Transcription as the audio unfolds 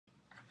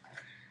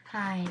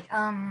Hi,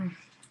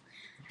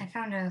 I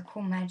found a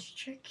cool magic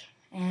trick,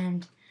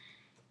 and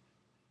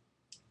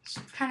it's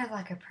kind of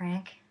like a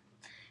prank.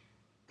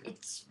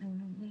 It's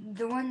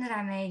the one that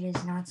I made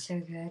is not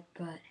so good,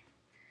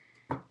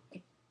 but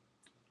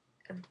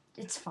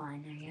it's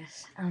fine, I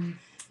guess.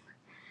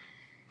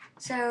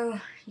 So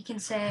you can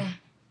say,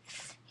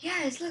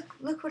 "Yes,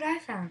 look what I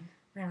found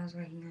when I was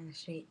walking on the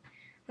street.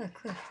 Look,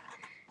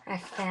 I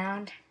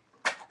found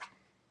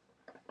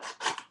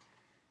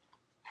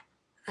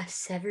a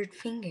severed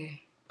finger.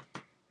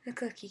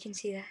 Look, you can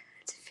see that.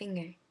 That's a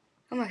finger.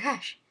 Oh my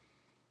gosh!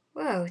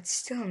 Whoa, it's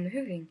still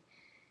moving.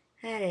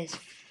 That is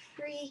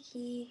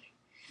freaky."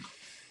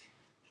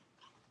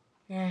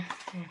 Yeah,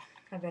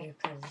 I better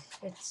close this.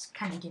 It's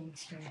kind of getting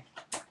scary.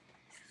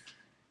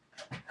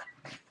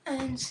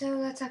 And so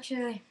that's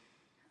actually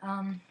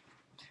a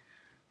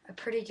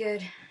pretty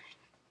good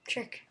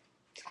trick.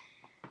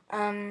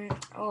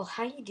 Well,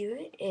 how you do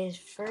it is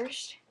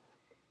first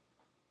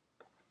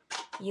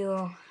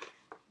you'll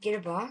get a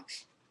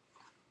box.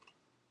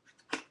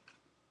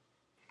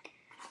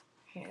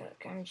 Here,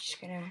 look, I'm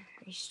just gonna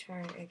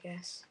restart, I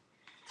guess.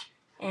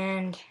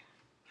 And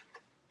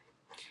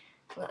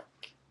look,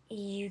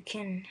 you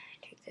can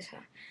take this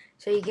out.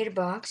 So you get a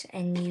box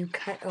and you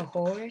cut a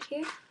hole right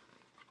here,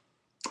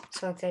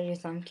 so like that your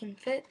thumb can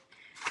fit.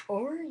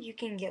 Or you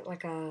can get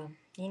like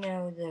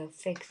the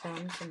fake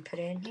thumbs and put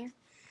it in here.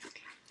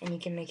 And you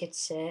can make it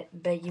sit,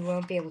 but you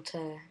won't be able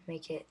to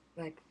make it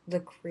like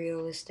look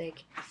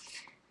realistic.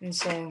 And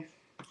so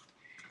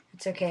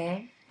it's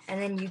okay.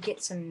 And then you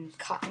get some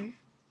cotton,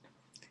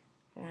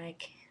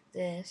 like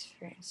this,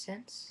 for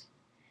instance.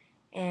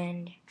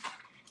 And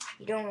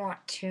you don't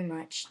want too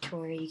much to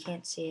where you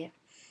can't see it.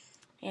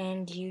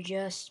 And you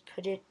just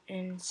put it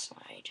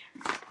inside.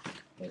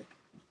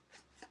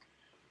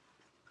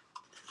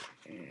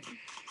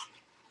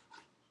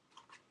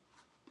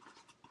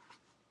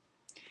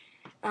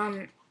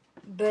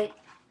 But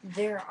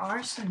there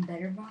are some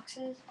better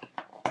boxes,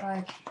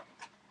 like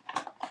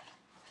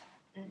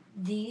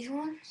these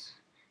ones.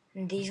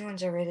 And these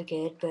ones are really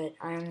good, but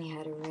I only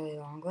had a really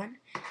long one,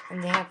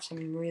 and they have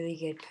some really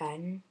good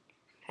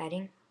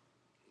padding.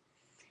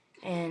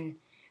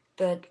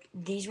 But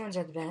these ones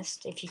are the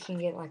best if you can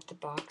get like the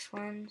box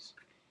ones.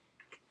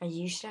 I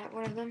used to have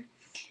one of them,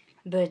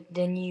 but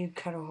then you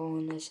cut a hole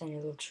in this and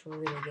it looks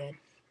really good.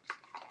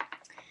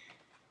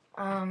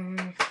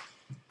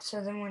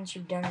 So then once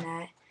you've done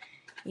that,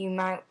 you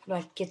might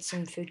like get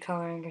some food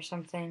coloring or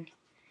something,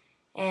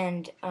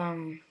 and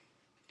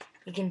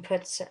you can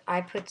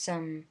I put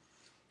some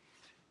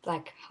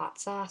like hot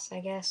sauce, I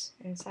guess,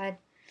 inside,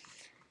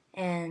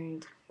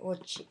 and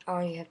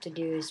all you have to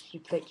do is you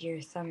put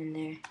your thumb in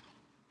there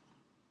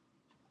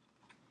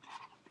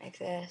like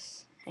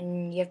this,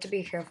 and you have to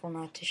be careful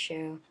not to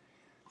show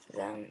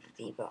them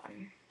the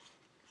button.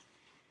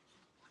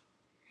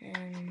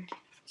 And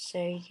so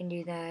you can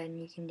do that,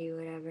 and you can do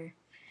whatever,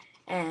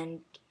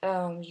 and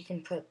you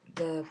can put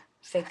the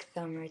fake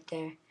thumb right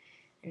there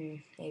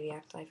and maybe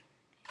act like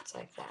it's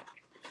like that.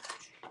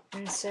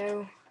 And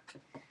so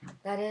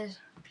that is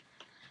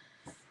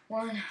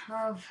one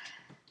of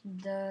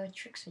the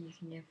tricks that you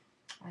can do.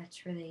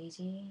 It's really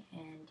easy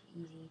and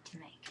easy to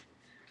make.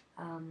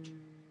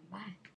 Bye.